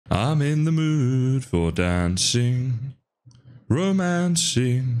I'm in the mood for dancing,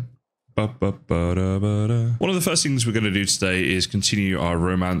 romancing. One of the first things we're going to do today is continue our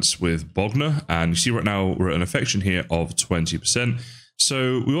romance with Bogner, and you see right now we're at an affection here of 20%.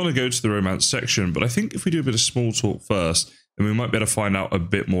 So we want to go to the romance section, but I think if we do a bit of small talk first, then we might be able to find out a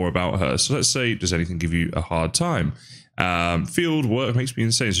bit more about her. So let's say, does anything give you a hard time? Field work makes me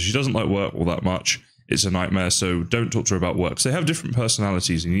insane. So she doesn't like work all that much. It's a nightmare, so don't talk to her about work. So they have different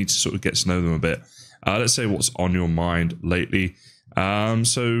personalities, and you need to sort of get to know them a bit. Let's say what's on your mind lately.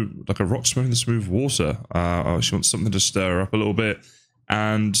 So like a rock swimming in the smooth water. She wants something to stir her up a little bit.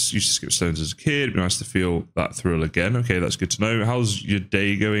 And you used to skip stones as a kid. It'd be nice to feel that thrill again. Okay, that's good to know. How's your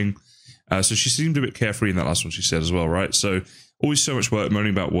day going? So she seemed a bit carefree in that last one she said as well, right? So always so much work,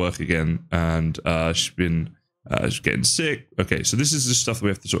 moaning about work again. And she's been getting sick. Okay, so this is the stuff that we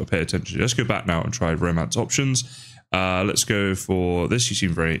have to sort of pay attention to. Let's go back now and try romance options. Let's go for this. You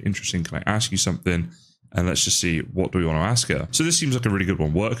seem very interesting. Can I ask you something? And let's just see, what do we want to ask her? So this seems like a really good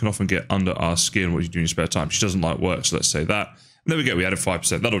one. Work can often get under our skin. What do you do in your spare time? She doesn't like work, so let's say that. And there we go. We added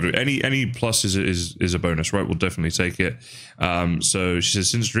 5%. That'll do. Any plus is a bonus, right? We'll definitely take it. So she says,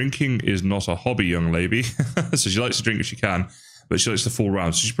 since drinking is not a hobby, young lady. So she likes to drink if she can, but she likes to fall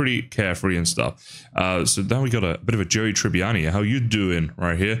around. So she's pretty carefree and stuff. So now we got a bit of a Joey Tribbiani. How you doing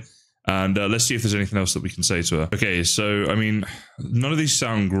right here? And let's see if there's anything else that we can say to her. Okay, so I mean, none of these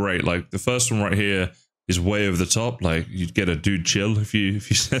sound great. Like the first one right here is way over the top. Like you'd get a dude chill if you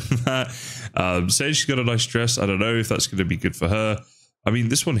said that. Say she's got a nice dress. I don't know if that's going to be good for her. I mean,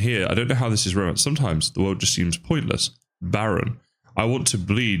 this one here, I don't know how this is romance. Sometimes the world just seems pointless, barren. I want to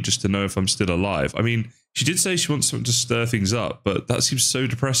bleed just to know if I'm still alive. I mean, she did say she wants something to stir things up, but that seems so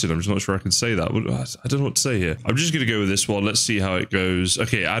depressing. I'm just not sure I can say that. I don't know what to say here. I'm just going to go with this one. Let's see how it goes.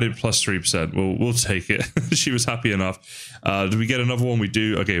 Okay, added plus 3%. We'll take it. She was happy enough. Did we get another one? We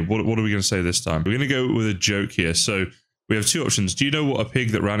do. Okay, what are we going to say this time? We're going to go with a joke here. So we have two options. Do you know what a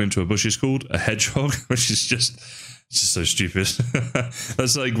pig that ran into a bush is called? A hedgehog, which is just so stupid.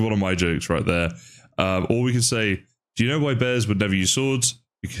 That's like one of my jokes right there. Or we can say, do you know why bears would never use swords?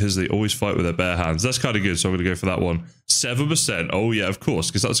 Because they always fight with their bare hands. That's kind of good, so I'm going to go for that one. 7%. Oh, yeah, of course,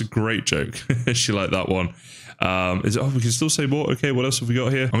 because that's a great joke. She liked that one. We can still say more. Okay, what else have we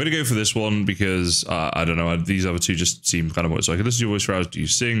got here? I'm going to go for this one because, I don't know, these other two just seem kind of... So I can listen to your voice for hours. Do you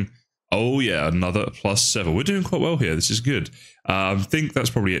sing? Oh, yeah, another +7. We're doing quite well here. This is good. I think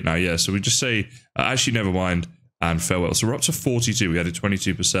that's probably it now, yeah. So we just say, actually, never mind, and farewell. So we're up to 42. We added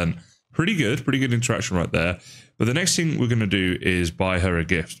 22%. Pretty good interaction right there. But the next thing we're going to do is buy her a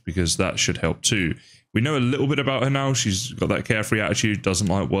gift, because that should help too. We know a little bit about her now. She's got that carefree attitude, doesn't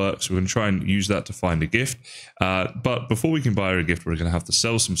like work, so we're going to try and use that to find a gift. But before we can buy her a gift, we're going to have to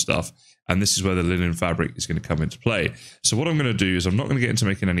sell some stuff, and this is where the linen fabric is going to come into play. So what I'm going to do is I'm not going to get into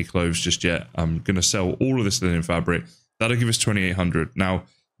making any clothes just yet. I'm going to sell all of this linen fabric. That'll give us 2,800. Now,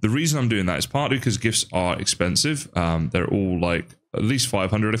 the reason I'm doing that is partly because gifts are expensive. They're all like at least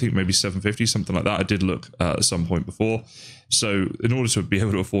 500, I think maybe 750, something like that. I did look at some point before. So in order to be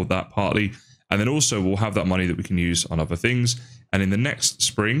able to afford that partly, and then also we'll have that money that we can use on other things. And in the next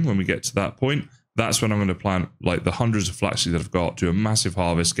spring, when we get to that point, that's when I'm going to plant like the hundreds of flaxseed that I've got, do a massive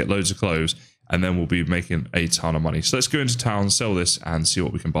harvest, get loads of clothes, and then we'll be making a ton of money. So let's go into town, sell this, and see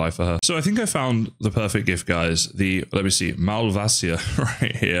what we can buy for her. So I think I found the perfect gift, guys. Let me see, Malvasia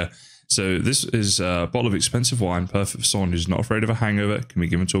right here. So this is a bottle of expensive wine, perfect for someone who's not afraid of a hangover, can be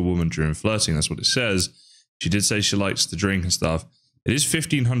given to a woman during flirting. That's what it says. She did say she likes to drink and stuff. It is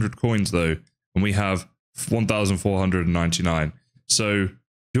 1,500 coins though, and we have 1,499. So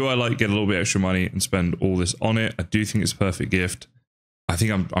do I like get a little bit extra money and spend all this on it? I do think it's a perfect gift. I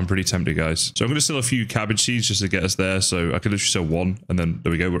think I'm pretty tempted, guys. So I'm going to sell a few cabbage seeds just to get us there. So I could literally sell one, and then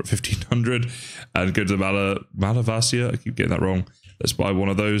there we go. We're at 1,500, and go to the Malvasia. I keep getting that wrong. Let's buy one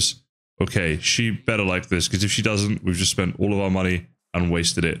of those. Okay, she better like this, because if she doesn't, we've just spent all of our money and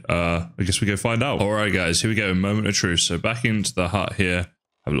wasted it. I guess we go find out. All right, guys, here we go. Moment of truth. So back into the hut here,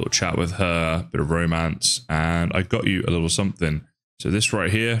 have a little chat with her, bit of romance, and I got you a little something. So this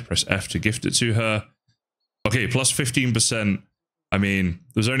right here, press F to gift it to her. Okay, plus 15%. I mean,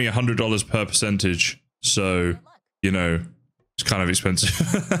 there's only $100 per percentage, so, you know, it's kind of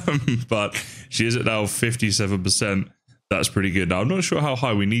expensive. But she is at now 57%. That's pretty good. Now, I'm not sure how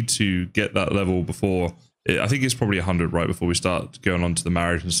high we need to get that level before. I think it's probably 100 right before we start going on to the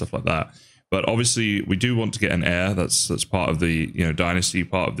marriage and stuff like that. But obviously, we do want to get an heir. That's part of the dynasty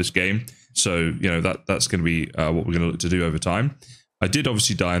part of this game. So that's going to be what we're going to look to do over time. I did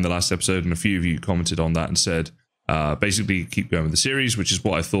obviously die in the last episode, and a few of you commented on that and said basically keep going with the series, which is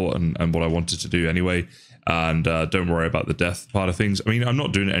what I thought and what I wanted to do anyway. And don't worry about the death part of things. I mean, I'm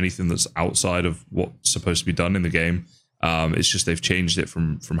not doing anything that's outside of what's supposed to be done in the game. It's just they've changed it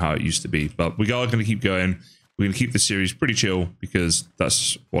from how it used to be. But we are going to keep going. We're going to keep the series pretty chill because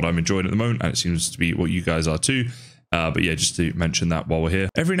that's what I'm enjoying at the moment, and it seems to be what you guys are too. But yeah, just to mention that while we're here.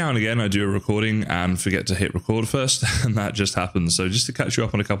 Every now and again, I do a recording and forget to hit record first, and that just happens. So just to catch you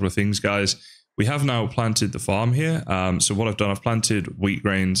up on a couple of things, guys, we have now planted the farm here. So what I've done, I've planted wheat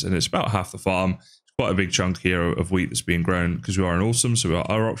grains, and it's about half the farm. It's quite a big chunk here of wheat that's being grown because we are an awesome, so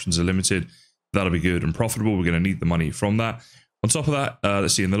our options are limited. That'll be good and profitable. We're going to need the money from that. On top of that,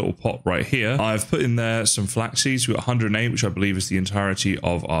 let's see, in the little pot right here, I've put in there some flax seeds. We've got 108, which I believe is the entirety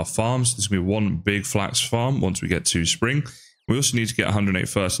of our farm. So there's going to be one big flax farm once we get to spring. We also need to get 108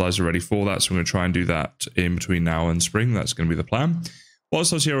 fertilizer ready for that. So we're going to try and do that in between now and spring. That's going to be the plan.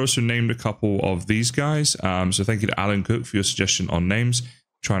 Whilst I was here, I also named a couple of these guys. So thank you to Alan Cook for your suggestion on names. I'm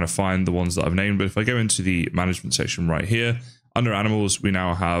trying to find the ones that I've named. But if I go into the management section right here, under animals, we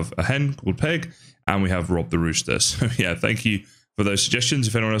now have a hen called Peg, and we have Rob the Rooster. So yeah, thank you for those suggestions.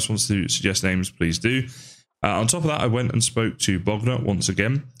 If anyone else wants to suggest names, please do. On top of that, I went and spoke to Bogner once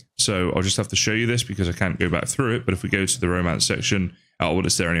again. So I'll just have to show you this because I can't go back through it. But if we go to the romance section, well,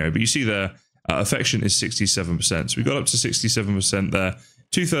 it's there anyway. But you see there, affection is 67%. So we got up to 67% there,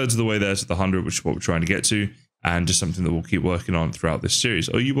 2/3 of the way there to the 100, which is what we're trying to get to. And just something that we'll keep working on throughout this series.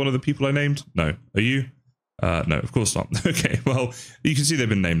 Are you one of the people I named? No. Are you? No, of course not. Okay, well, you can see they've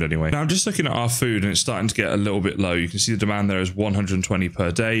been named anyway. Now, I'm just looking at our food, and it's starting to get a little bit low. You can see the demand there is 120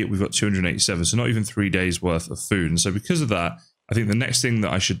 per day. We've got 287, so not even 3 days worth of food. And so because of that, I think the next thing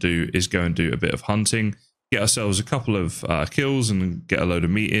that I should do is go and do a bit of hunting, get ourselves a couple of kills and get a load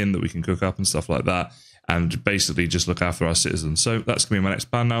of meat in that we can cook up and stuff like that, and basically just look after our citizens. So that's going to be my next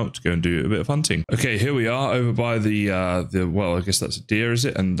plan now, to go and do a bit of hunting. Okay, here we are over by the well, I guess that's a deer, is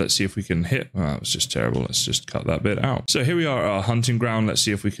it? And let's see if we can hit. Oh, that was just terrible. Let's just cut that bit out. So here we are at our hunting ground. Let's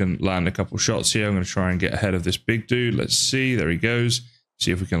see if we can land a couple shots here. I'm going to try and get ahead of this big dude. Let's see. There he goes.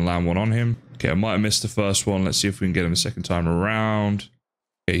 See if we can land one on him. Okay, I might have missed the first one. Let's see if we can get him the second time around.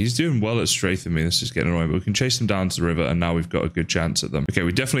 Okay, he's doing well at strafing me. This is getting annoying, but we can chase him down to the river, and now we've got a good chance at them. Okay,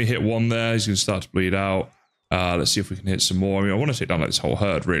 we definitely hit one there. He's going to start to bleed out. Let's see if we can hit some more. I mean, I want to take down like this whole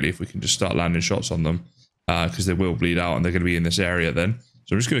herd, really, if we can just start landing shots on them, because they will bleed out, and they're going to be in this area then.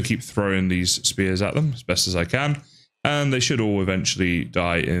 So I'm just going to keep throwing these spears at them as best as I can, and they should all eventually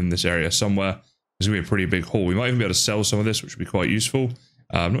die in this area somewhere. There's going to be a pretty big haul. We might even be able to sell some of this, which would be quite useful.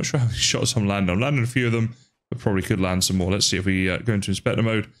 I'm not sure how many shots I'm landing. I'm landing a few of them, but probably could land some more. Let's see if we go into inspector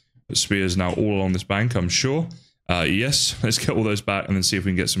mode. The spears now all along this bank, I'm sure. Yes, let's get all those back and then see if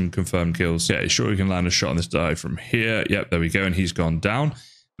we can get some confirmed kills. Yeah, sure we can land a shot on this guy from here. Yep, there we go, and he's gone down.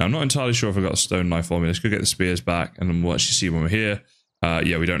 Now, I'm not entirely sure if I've got a stone knife on me. Let's go get the spears back, and then we'll actually see when we're here.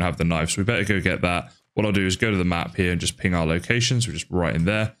 Yeah, we don't have the knife, so we better go get that. What I'll do is go to the map here and just ping our locations. We're just right in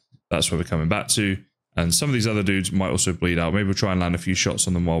there. That's where we're coming back to. And some of these other dudes might also bleed out. Maybe we'll try and land a few shots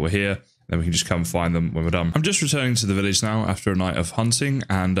on them while we're here. Then we can just come find them when we're done. I'm just returning to the village now after a night of hunting,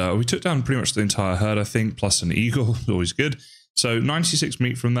 and we took down pretty much the entire herd, I think, plus an eagle. Always good. So 96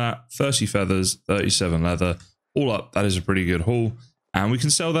 meat from that, 30 feathers, 37 leather. All up, that is a pretty good haul. And we can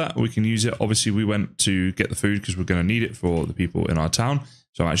sell that, we can use it. Obviously, we went to get the food because we're going to need it for the people in our town.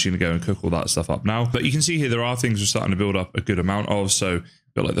 So I'm actually going to go and cook all that stuff up now. But you can see here, there are things we're starting to build up a good amount of. So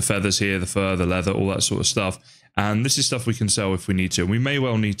we've got like the feathers here, the fur, the leather, all that sort of stuff. And this is stuff we can sell if we need to. And we may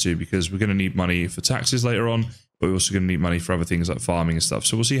well need to, because we're going to need money for taxes later on, but we're also going to need money for other things like farming and stuff.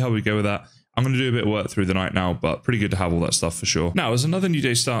 So we'll see how we go with that. I'm going to do a bit of work through the night now, but pretty good to have all that stuff for sure. Now, as another new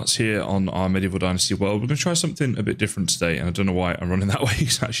day starts here on our Medieval Dynasty world, we're going to try something a bit different today. And I don't know why I'm running that way,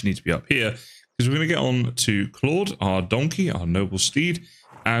 because I actually need to be up here, because we're going to get on to Claude, our donkey, our noble steed.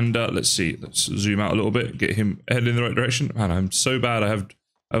 And let's see, let's zoom out a little bit, get him headed in the right direction. Man, I'm so bad. I have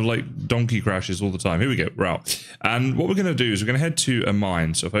like donkey crashes all the time. Here we go, we're out. And what we're going to do is we're going to head to a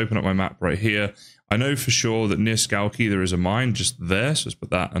mine. So if I open up my map right here, I know for sure that near Scalky there is a mine just there. So let's put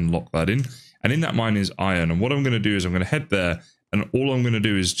that and lock that in. And in that mine is iron. And what I'm going to do is I'm going to head there, and all I'm going to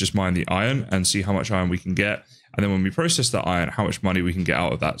do is just mine the iron and see how much iron we can get. And then when we process that iron, how much money we can get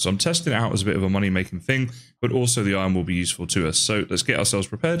out of that. So I'm testing it out as a bit of a money-making thing, but also the iron will be useful to us. So let's get ourselves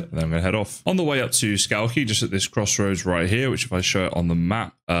prepared, and then I'm going to head off. On the way up to Scalky, just at this crossroads right here, which if I show it on the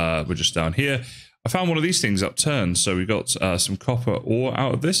map, we're just down here. I found one of these things upturned. So we got some copper ore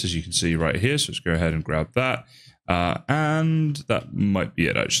out of this, as you can see right here. So let's go ahead and grab that. And that might be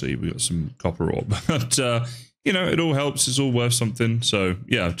it, actually. We got some copper ore. But, you know, it all helps. It's all worth something. So,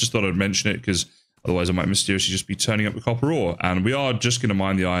 yeah, just thought I'd mention it, because otherwise I might mysteriously just be turning up the copper ore. And we are just going to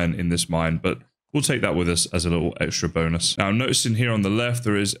mine the iron in this mine, but we'll take that with us as a little extra bonus. Now, I'm noticing here on the left,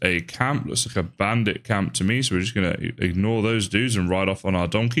 there is a camp. Looks like a bandit camp to me. So we're just going to ignore those dudes and ride off on our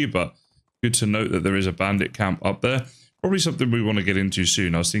donkey. But good to note that there is a bandit camp up there. Probably something we want to get into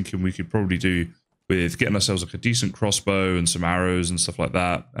soon. I was thinking we could probably do with getting ourselves like a decent crossbow and some arrows and stuff like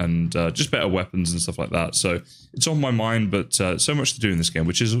that. And just better weapons and stuff like that. So it's on my mind, but so much to do in this game,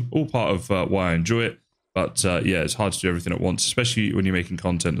 which is all part of why I enjoy it. But yeah, it's hard to do everything at once, especially when you're making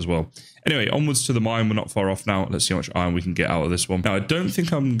content as well. Anyway, onwards to the mine. We're not far off now. Let's see how much iron we can get out of this one. Now, I don't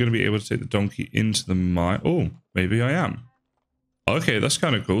think I'm going to be able to take the donkey into the mine. Oh, maybe I am. Okay, that's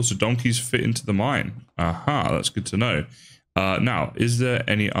kind of cool. So donkeys fit into the mine. Aha, that's good to know. Now, is there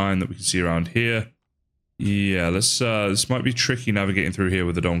any iron that we can see around here? Yeah, let's. This might be tricky navigating through here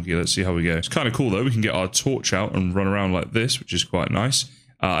with the donkey. Let's see how we go. It's kind of cool, though. We can get our torch out and run around like this, which is quite nice.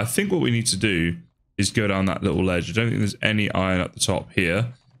 I think what we need to do is go down that little ledge. I don't think there's any iron at the top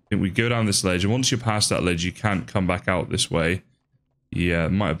here. I think we go down this ledge, and once you're past that ledge, you can't come back out this way. Yeah,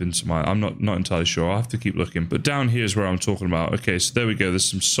 it might have been some iron. I'm not entirely sure. I'll have to keep looking. But down here is where I'm talking about. Okay, so there we go. There's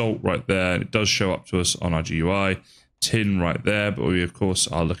some salt right there, and it does show up to us on our GUI. Tin right there, but we, of course,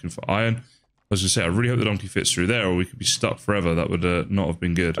 are looking for iron. I was going to say, I really hope the donkey fits through there, or we could be stuck forever. That would not have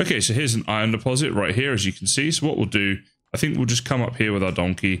been good. Okay, so here's an iron deposit right here, as you can see. So what we'll do, I think we'll just come up here with our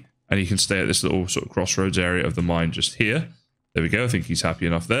donkey, and he can stay at this little sort of crossroads area of the mine just here. There we go. I think he's happy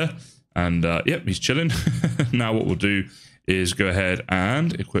enough there. And yep, he's chilling. Now what we'll do is go ahead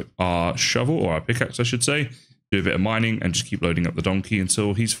and equip our shovel, or our pickaxe, I should say. Do a bit of mining and just keep loading up the donkey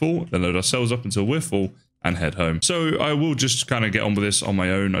until he's full. Then load ourselves up until we're full and head home. So I will just kind of get on with this on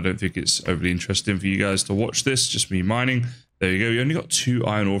my own. I don't think it's overly interesting for you guys to watch this. Just me mining. There you go. You only got 2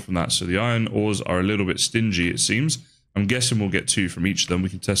 iron ore from that. So the iron ores are a little bit stingy, it seems. I'm guessing we'll get 2 from each of them. We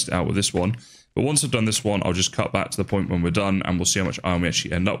can test it out with this one. But once I've done this one, I'll just cut back to the point when we're done, and we'll see how much iron we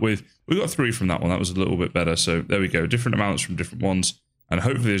actually end up with. We got 3 from that one. That was a little bit better. So there we go. Different amounts from different ones. And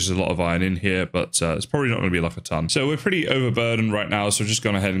hopefully there's a lot of iron in here, but it's probably not going to be like a ton. So we're pretty overburdened right now. So I've just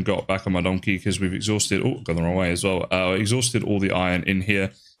gone ahead and got back on my donkey because we've exhausted... Oh, gone the wrong way as well. Exhausted all the iron in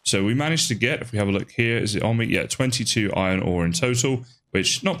here. So we managed to get, if we have a look here, is it on me? Yeah, 22 iron ore in total,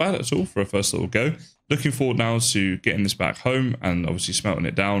 which not bad at all for a first little go. Looking forward now to getting this back home and obviously smelting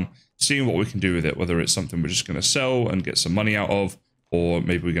it down, seeing what we can do with it, whether it's something we're just going to sell and get some money out of, or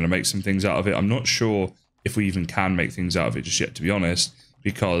maybe we're going to make some things out of it. I'm not sure if we even can make things out of it just yet, to be honest,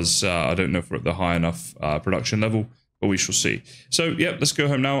 because I don't know if we're at the high enough production level, but we shall see. So, yeah, let's go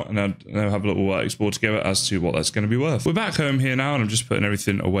home now and have a little explore together as to what that's going to be worth. We're back home here now, and I'm just putting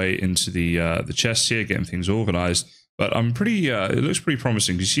everything away into the chest here, getting things organized. But I'm pretty, it looks pretty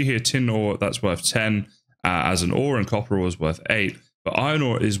promising. You see here, tin ore, that's worth 10 as an ore, and copper ore is worth 8. But iron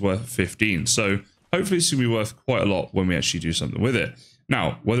ore is worth 15. So hopefully it's going to be worth quite a lot when we actually do something with it.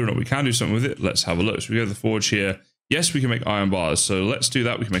 Now, whether or not we can do something with it, let's have a look. So we go to the forge here. Yes, we can make iron bars. So let's do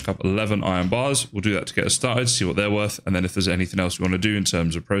that. We can make up 11 iron bars. We'll do that to get us started, see what they're worth, and then if there's anything else we want to do in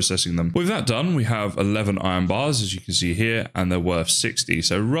terms of processing them. With that done, we have 11 iron bars, as you can see here, and they're worth 60.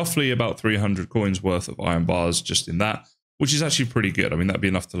 So roughly about 300 coins worth of iron bars just in that, which is actually pretty good. I mean, that'd be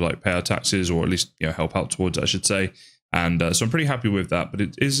enough to like pay our taxes, or at least, you know, help out towards it, I should say. And so I'm pretty happy with that. But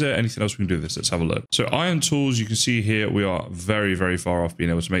is there anything else we can do with this? Let's have a look. So iron tools, you can see here, we are very, very far off being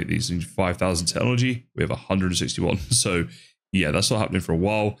able to make these in 5,000 technology. We have 161. So yeah, that's not happening for a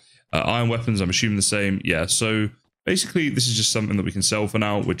while. Iron weapons, I'm assuming the same. Yeah, so basically this is just something that we can sell for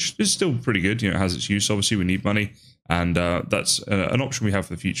now, which is still pretty good. You know, it has its use. Obviously, we need money. And that's an option we have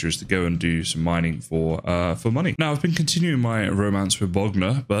for the future, is to go and do some mining for money. Now, I've been continuing my romance with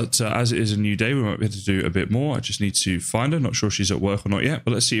Bogner, but as it is a new day, we might be able to do a bit more. I just need to find her. Not sure if she's at work or not yet,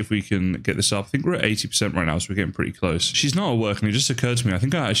 but let's see if we can get this up. I think we're at 80% right now, so we're getting pretty close. She's not at work, and it just occurred to me, I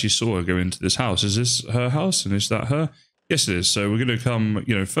think I actually saw her go into this house. Is this her house, and is that her? Yes, it is. So we're going to come,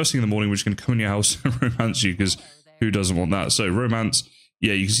 you know, first thing in the morning, we're just going to come in your house and romance you, because who doesn't want that? So romance,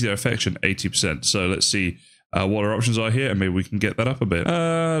 yeah, you can see their affection, 80%. So let's see what our options are here, and maybe we can get that up a bit.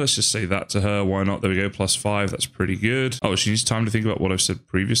 Let's just say that to her. Why not? There we go. +5. That's pretty good. Oh, she needs time to think about what I've said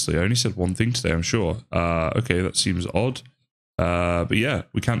previously. I only said one thing today, I'm sure. Okay, that seems odd. But yeah,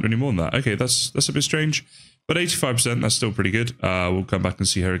 we can't do any more than that. Okay, that's a bit strange. But 85%, that's still pretty good. We'll come back and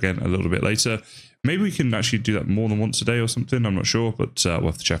see her again a little bit later. Maybe we can actually do that more than once a day or something. I'm not sure, but we'll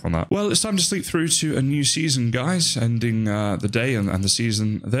have to check on that. Well, it's time to sleep through to a new season, guys. Ending the day and the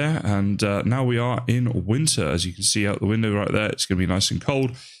season there. And now we are in winter. As you can see out the window right there, it's going to be nice and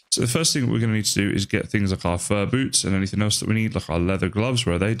cold. So the first thing we're going to need to do is get things like our fur boots and anything else that we need, like our leather gloves,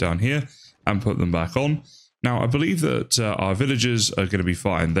 where are they? Down here, and put them back on. Now, I believe that our villagers are going to be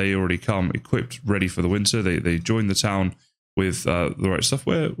fine. They already come equipped, ready for the winter. They joined the town with the right stuff.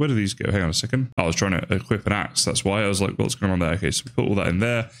 Where do these go? Hang on a second. I was trying to equip an axe. That's why I was like, what's going on there? Okay, so we put all that in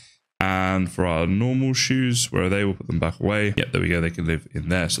there. And for our normal shoes, where are they? We'll put them back away. Yep, there we go. They can live in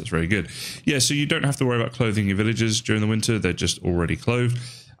there, so that's very good. Yeah, so you don't have to worry about clothing your villagers during the winter. They're just already clothed.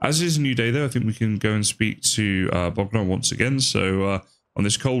 As it is a new day, though, I think we can go and speak to Bogner once again. So on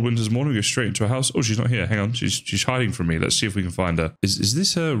this cold winter's morning, we go straight into her house. Oh, she's not here. Hang on. She's hiding from me. Let's see if we can find her. Is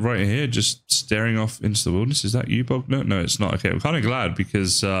this her right here, just staring off into the wilderness? Is that you, Bogner? No, it's not. Okay, I'm kind of glad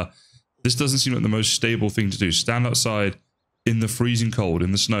because this doesn't seem like the most stable thing to do. Stand outside in the freezing cold,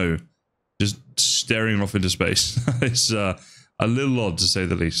 in the snow, just staring off into space. It's a little odd, to say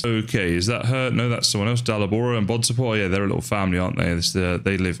the least. Okay, is that her? No, that's someone else. Dalabora and Bodsapor. Yeah, they're a little family, aren't they?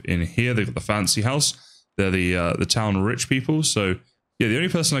 They live in here. They've got the fancy house. They're the town rich people. So yeah, the only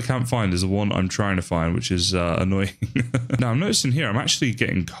person I can't find is the one I'm trying to find, which is annoying. Now, I'm noticing here, I'm actually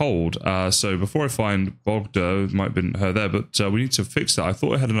getting cold. So before I find Bogda, it might have been her there, but we need to fix that. I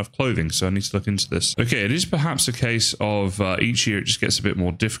thought I had enough clothing, so I need to look into this. Okay, it is perhaps a case of each year it just gets a bit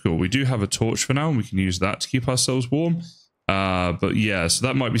more difficult. We do have a torch for now, and we can use that to keep ourselves warm. But yeah, so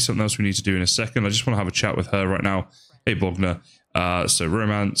that might be something else we need to do in a second. I just want to have a chat with her right now. Hey, Bogner. So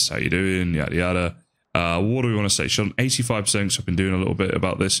romance, how you doing? Yada, yada. What do we want to say? She's on 85%, so I've been doing a little bit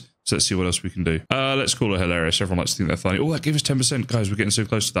about this. So let's see what else we can do. Let's call her hilarious. Everyone likes to think they're funny. Oh, that gave us 10%. Guys, we're getting so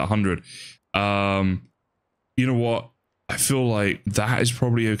close to that 100. You know what? I feel like that is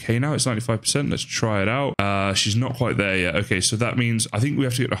probably okay now. It's 95%. Let's try it out. She's not quite there yet. Okay, so that means I think we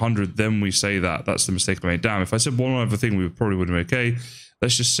have to get to 100, then we say that. That's the mistake I made. Damn, if I said one other thing, we probably wouldn't be okay.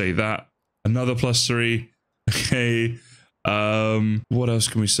 Let's just say that. Another +3. Okay. What else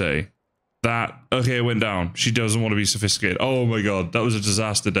can we say? That, okay, it went down. She doesn't want to be sophisticated. Oh my god, that was a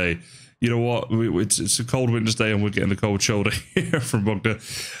disaster day. You know what? It's a cold winter's day and we're getting the cold shoulder here from Bogda.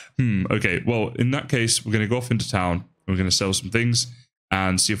 Okay, well, in that case, we're going to go off into town. We're going to sell some things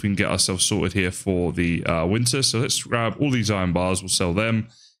and see if we can get ourselves sorted here for the winter. So let's grab all these iron bars. We'll sell them.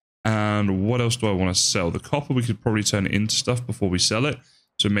 And what else do I want to sell? The copper, we could probably turn it into stuff before we sell it.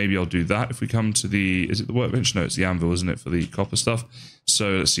 So maybe I'll do that if we come to the, is it the workbench? No, it's the anvil, isn't it, for the copper stuff? So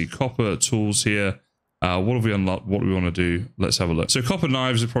let's see, copper tools here. What have we unlocked? What do we want to do? Let's have a look. So copper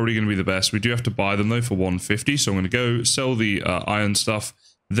knives are probably going to be the best. We do have to buy them though for 150. So I'm going to go sell the iron stuff,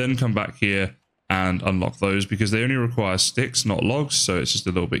 then come back here and unlock those because they only require sticks, not logs. So it's just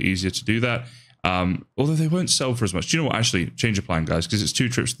a little bit easier to do that. Although they won't sell for as much. Do you know what? Actually, change of plan, guys, because it's 2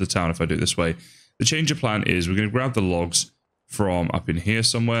 trips to the town if I do it this way. The change of plan is we're going to grab the logs from up in here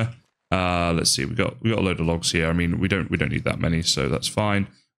somewhere. Let's see, we got a load of logs here. I mean, we don't need that many, so that's fine.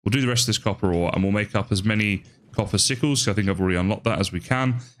 We'll do the rest of this copper ore and we'll make up as many copper sickles. So I think I've already unlocked that as we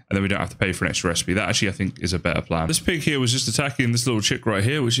can, and then we don't have to pay for an extra recipe. That actually I think is a better plan. This pig here was just attacking this little chick right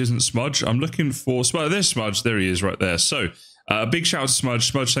here, which isn't Smudge. I'm looking for Smudge. There's Smudge. There he is right there. So big shout out to Smudge.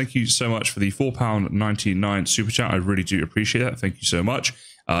 Smudge, thank you so much for the £4.99 super chat. I really do appreciate that. Thank you so much.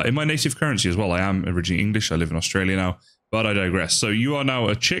 In my native currency as well. I am originally English. I live in Australia now. But I digress. So you are now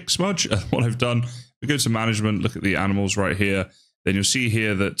a chick, Smudge. What I've done, we go to management, look at the animals right here. Then you'll see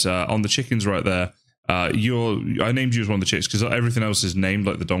here that on the chickens right there, I named you as one of the chicks because everything else is named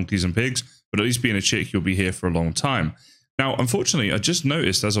like the donkeys and pigs. But at least being a chick, you'll be here for a long time. Now, unfortunately, I just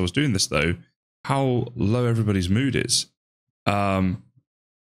noticed as I was doing this though, how low everybody's mood is. And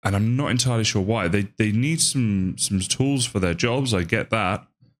I'm not entirely sure why. They need some tools for their jobs. I get that.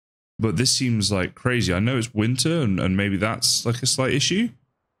 But this seems like crazy. I know it's winter and maybe that's like a slight issue.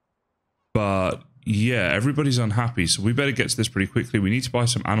 But yeah, everybody's unhappy. So we better get to this pretty quickly. We need to buy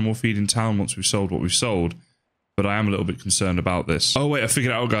some animal feed in town once we've sold what we've sold. But I am a little bit concerned about this. Oh wait, I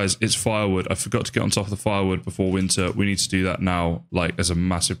figured it out, guys. It's firewood. I forgot to get on top of the firewood before winter. We need to do that now, like as a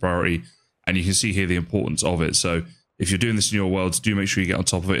massive priority. And you can see here the importance of it. So if you're doing this in your worlds, do make sure you get on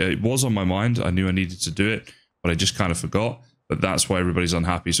top of it. It was on my mind. I knew I needed to do it, but I just kind of forgot. But that's why everybody's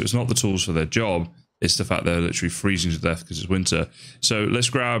unhappy. So it's not the tools for their job. It's the fact they're literally freezing to death because it's winter. So let's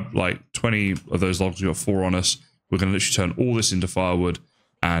grab like 20 of those logs. We've got 4 on us. We're going to literally turn all this into firewood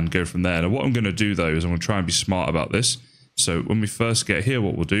and go from there. Now what I'm going to do though is I'm going to try and be smart about this. So when we first get here,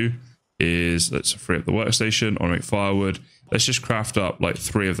 what we'll do is let's free up the workstation. I want to make firewood. Let's just craft up like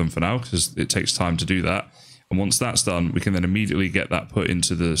 3 of them for now because it takes time to do that. And once that's done, we can then immediately get that put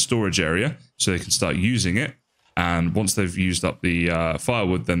into the storage area so they can start using it. And once they've used up the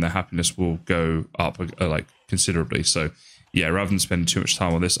firewood, then their happiness will go up like considerably. So yeah, rather than spending too much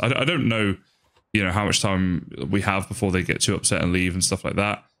time on this, I don't know, you know, how much time we have before they get too upset and leave and stuff like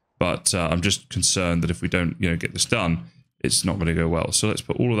that. But I'm just concerned that if we don't, you know, get this done, it's not going to go well. So let's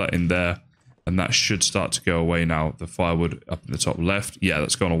put all of that in there, and that should start to go away now. The firewood up in the top left, yeah,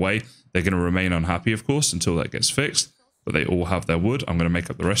 that's gone away. They're going to remain unhappy, of course, until that gets fixed. but they all have their wood. I'm going to make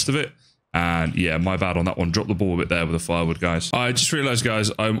up the rest of it. And yeah, my bad on that one. Drop the ball a bit there with the firewood, guys. I just realized,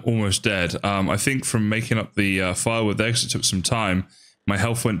 guys, I'm almost dead. I think from making up the firewood there, because it took some time, my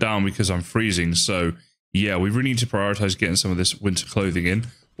health went down because I'm freezing. So yeah, we really need to prioritize getting some of this winter clothing in.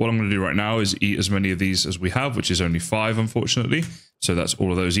 What I'm going to do right now is eat as many of these as we have, which is only 5, unfortunately. So that's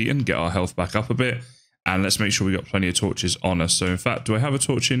all of those eaten. Get our health back up a bit. And let's make sure we got plenty of torches on us. So in fact, do I have a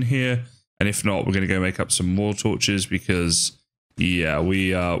torch in here? And if not, we're going to go make up some more torches because, yeah,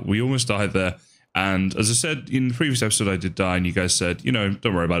 we almost died there. And as I said in the previous episode, I did die, and you guys said, you know,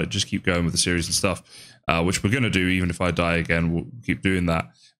 don't worry about it. Just keep going with the series and stuff, which we're going to do. Even if I die again, we'll keep doing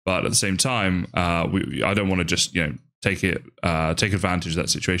that. But at the same time, I don't want to just, you know, take advantage of that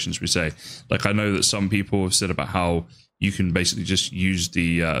situation, as we say. Like, I know that some people have said about how you can basically just use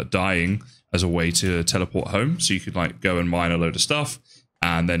the dying as a way to teleport home. So you could like go and mine a load of stuff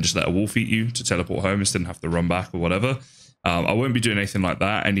and then just let a wolf eat you to teleport home instead of have to run back or whatever. I won't be doing anything like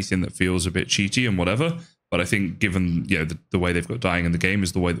that. Anything that feels a bit cheaty and whatever. But I think given, you know, the way they've got dying in the game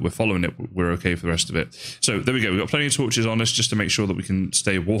is the way that we're following it, we're okay for the rest of it. So there we go. We've got plenty of torches on us just to make sure that we can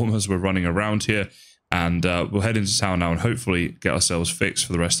stay warm as we're running around here. And we'll head into town now and hopefully get ourselves fixed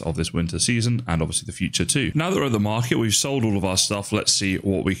for the rest of this winter season and obviously the future too. Now that we're at the market, we've sold all of our stuff. Let's see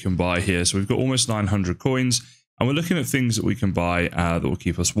what we can buy here. So we've got almost 900 coins. And we're looking at things that we can buy that will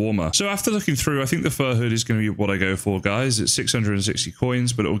keep us warmer. So after looking through, I think the fur hood is going to be what I go for, guys. It's 660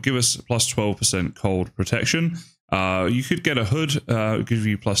 coins, but it will give us plus 12% cold protection. You could get a hood, give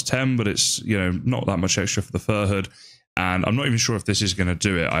you plus 10, but it's, you know, not that much extra for the fur hood. And I'm not even sure if this is going to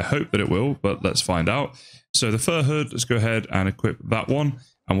do it. I hope that it will, but let's find out. So the fur hood, let's go ahead and equip that one.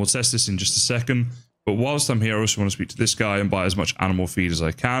 And we'll test this in just a second. But whilst I'm here, I also want to speak to this guy and buy as much animal feed as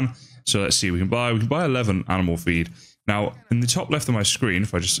I can. So let's see, we can buy 11 animal feed. Now, in the top left of my screen,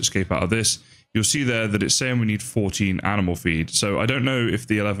 if I just escape out of this, you'll see there that it's saying we need 14 animal feed. So I don't know if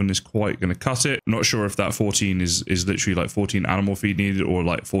the 11 is quite going to cut it. I'm not sure if that 14 is literally like 14 animal feed needed or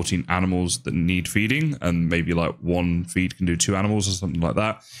like 14 animals that need feeding. And maybe like one feed can do 2 animals or something like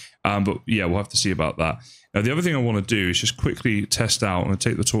that. But yeah, we'll have to see about that. Now, the other thing I want to do is just quickly test out. I'm going to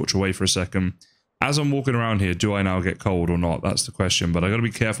take the torch away for a second. As I'm walking around here, do I now get cold or not? That's the question. But I got to be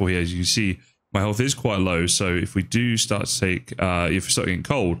careful here. As you can see, my health is quite low. So if we do start to take, if we start getting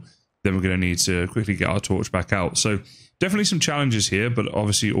cold, then we're going to need to quickly get our torch back out. So definitely some challenges here, but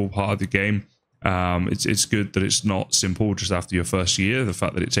obviously all part of the game. It's good that it's not simple just after your first year. The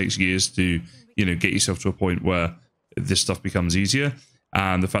fact that it takes years to, you know, get yourself to a point where this stuff becomes easier.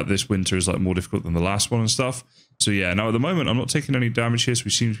 And the fact that this winter is like more difficult than the last one and stuff. So yeah, now at the moment, I'm not taking any damage here. So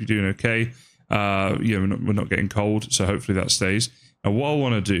we seem to be doing okay. Yeah, we're not getting cold, so hopefully that stays. Now, what I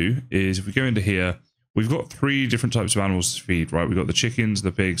want to do is, if we go into here, we've got 3 different types of animals to feed, right? We've got the chickens,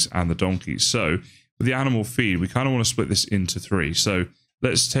 the pigs, and the donkeys. So, with the animal feed, we kind of want to split this into 3. So,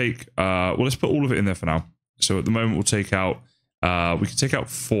 let's take, well, let's put all of it in there for now. So, at the moment, we'll take out, we can take out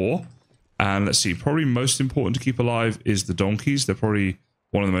 4. And let's see, probably most important to keep alive is the donkeys. They're probably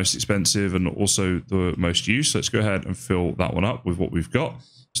one of the most expensive and also the most used. So, let's go ahead and fill that one up with what we've got.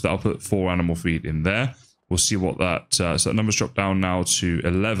 So that'll put 4 animal feed in there. We'll see what that, so that number's dropped down now to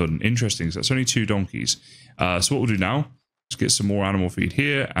 11. Interesting, so that's only 2 donkeys. So what we'll do now is get some more animal feed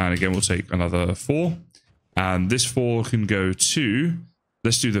here. And again, we'll take another 4. And this 4 can go to,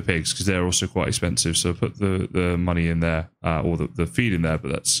 let's do the pigs because they're also quite expensive. So put the money in there, or the feed in there,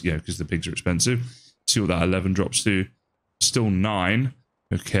 but that's, you know, because the pigs are expensive. See what that 11 drops to. Still 9.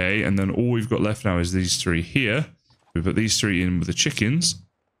 Okay, and then all we've got left now is these 3 here. We put these 3 in with the chickens.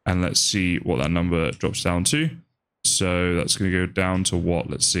 And let's see what that number drops down to. So that's going to go down to what?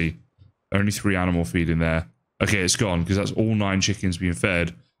 Let's see. Only 3 animal feed in there. Okay, it's gone because that's all 9 chickens being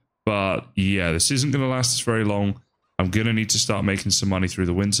fed. But yeah, this isn't going to last us very long. I'm going to need to start making some money through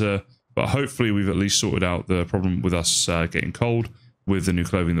the winter. But hopefully we've at least sorted out the problem with us getting cold with the new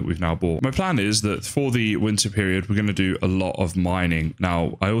clothing that we've now bought. My plan is that for the winter period, we're going to do a lot of mining.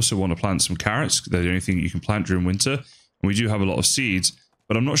 Now, I also want to plant some carrots. They're the only thing you can plant during winter. And we do have a lot of seeds.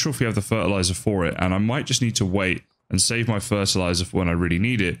 But I'm not sure if we have the fertilizer for it, and I might just need to wait and save my fertilizer for when I really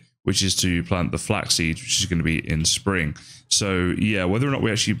need it, which is to plant the flax seeds, which is going to be in spring. So yeah, whether or not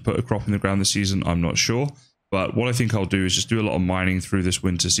we actually put a crop in the ground this season, I'm not sure. But what I think I'll do is just do a lot of mining through this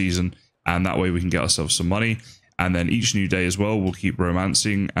winter season, and that way we can get ourselves some money. And then each new day as well, we'll keep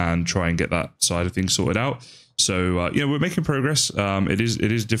romancing and try and get that side of things sorted out. So, you know, we're making progress. It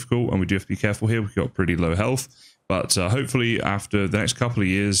is difficult, and we do have to be careful here. We've got pretty low health. But hopefully after the next couple of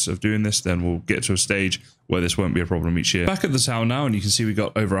years of doing this, then we'll get to a stage where this won't be a problem each year. Back at the town now, and you can see we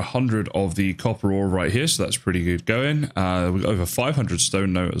got over 100 of the copper ore right here, so that's pretty good going. We've got over 500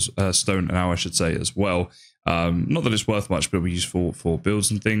 stone now, I should say, as well. Not that it's worth much, but we use for builds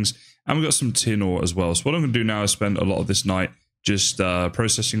and things. And we've got some tin ore as well. So what I'm going to do now is spend a lot of this night just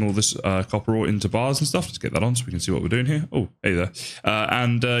processing all this copper ore into bars and stuff. Let's get that on so we can see what we're doing here. Oh, hey there.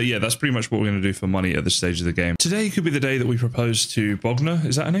 Yeah, that's pretty much what we're going to do for money at this stage of the game. Today could be the day that we propose to Bogner.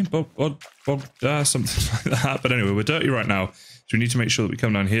 Is that her name? Something like that. But anyway, we're dirty right now. So we need to make sure that we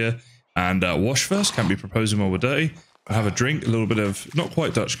come down here and wash first. Can't be proposing while we're dirty. I'll have a drink, a little bit of, not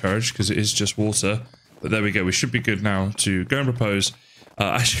quite Dutch courage because it is just water. But there we go. We should be good now to go and propose.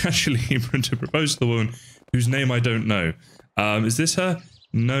 Actually, to propose to the woman whose name I don't know. Is this her?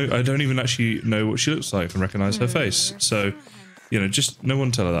 No, I don't even actually know what she looks like and recognize her face. So, you know, just no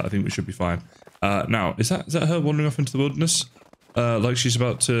one tell her that. I think we should be fine. Now, is that her wandering off into the wilderness? Like she's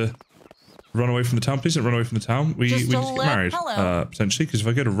about to run away from the town? Please don't run away from the town. We need to get married, potentially, because if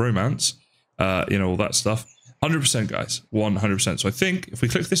I go to romance, you know, all that stuff. 100%, guys. 100%. So I think if we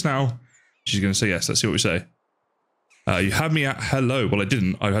click this now, she's going to say yes. Let's see what we say. You had me at hello. Well, I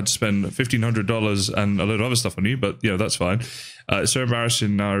didn't. I had to spend $1,500 and a load of other stuff on you, but you know, that's fine. It's so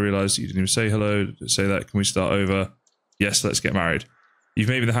embarrassing now. I realize you didn't even say hello. Say that. Can we start over? Yes, let's get married. You've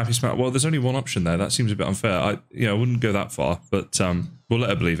made me the happiest man. Well, there's only one option there. That seems a bit unfair. I wouldn't go that far, but we'll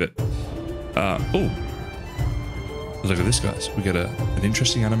let her believe it. Oh, look at this, guys. We get an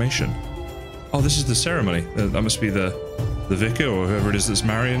interesting animation. Oh, this is the ceremony. That must be the vicar or whoever it is that's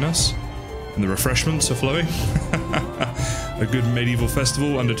marrying us. And the refreshments are flowing. A good medieval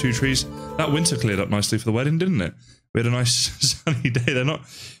festival under two trees. That winter cleared up nicely for the wedding, didn't it? We had a nice sunny day. They're not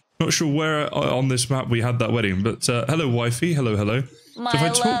sure where on this map we had that wedding, but hello, wifey. Hello. So if I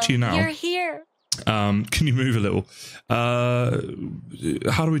talk to you now, you're here. Can you move a little?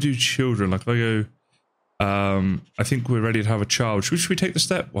 How do we do children? Like if I go, I think we're ready to have a child. Should we take the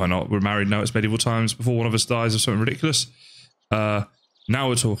step? Why not? We're married now. It's medieval times. Before one of us dies of something ridiculous. Now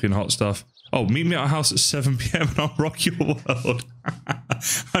we're talking hot stuff. Oh, meet me at our house at 7 p.m. and I'll rock your world.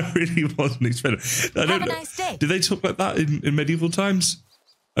 I really wasn't expecting. Have a nice day. Did they talk like that in medieval times?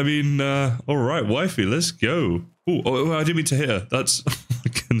 I mean, all right, wifey, let's go. Ooh, oh, I didn't mean to hit her. That's, oh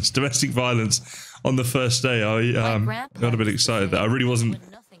my goodness, domestic violence on the first day. I got a bit excited there. I really wasn't.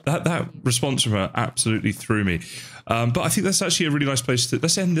 That response from her absolutely threw me. But I think that's actually a really nice place to.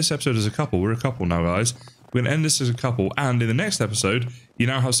 Let's end this episode as a couple. We're a couple now, guys. We're going to end this as a couple, and in the next episode, you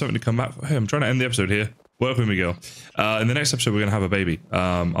now have something to come back for. Hey, I'm trying to end the episode here. Work with me, girl. In the next episode, we're going to have a baby.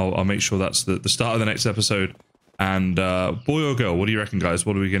 I'll make sure that's the start of the next episode. And boy or girl, what do you reckon, guys?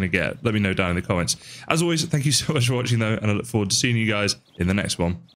 What are we going to get? Let me know down in the comments. As always, thank you so much for watching, though, and I look forward to seeing you guys in the next one.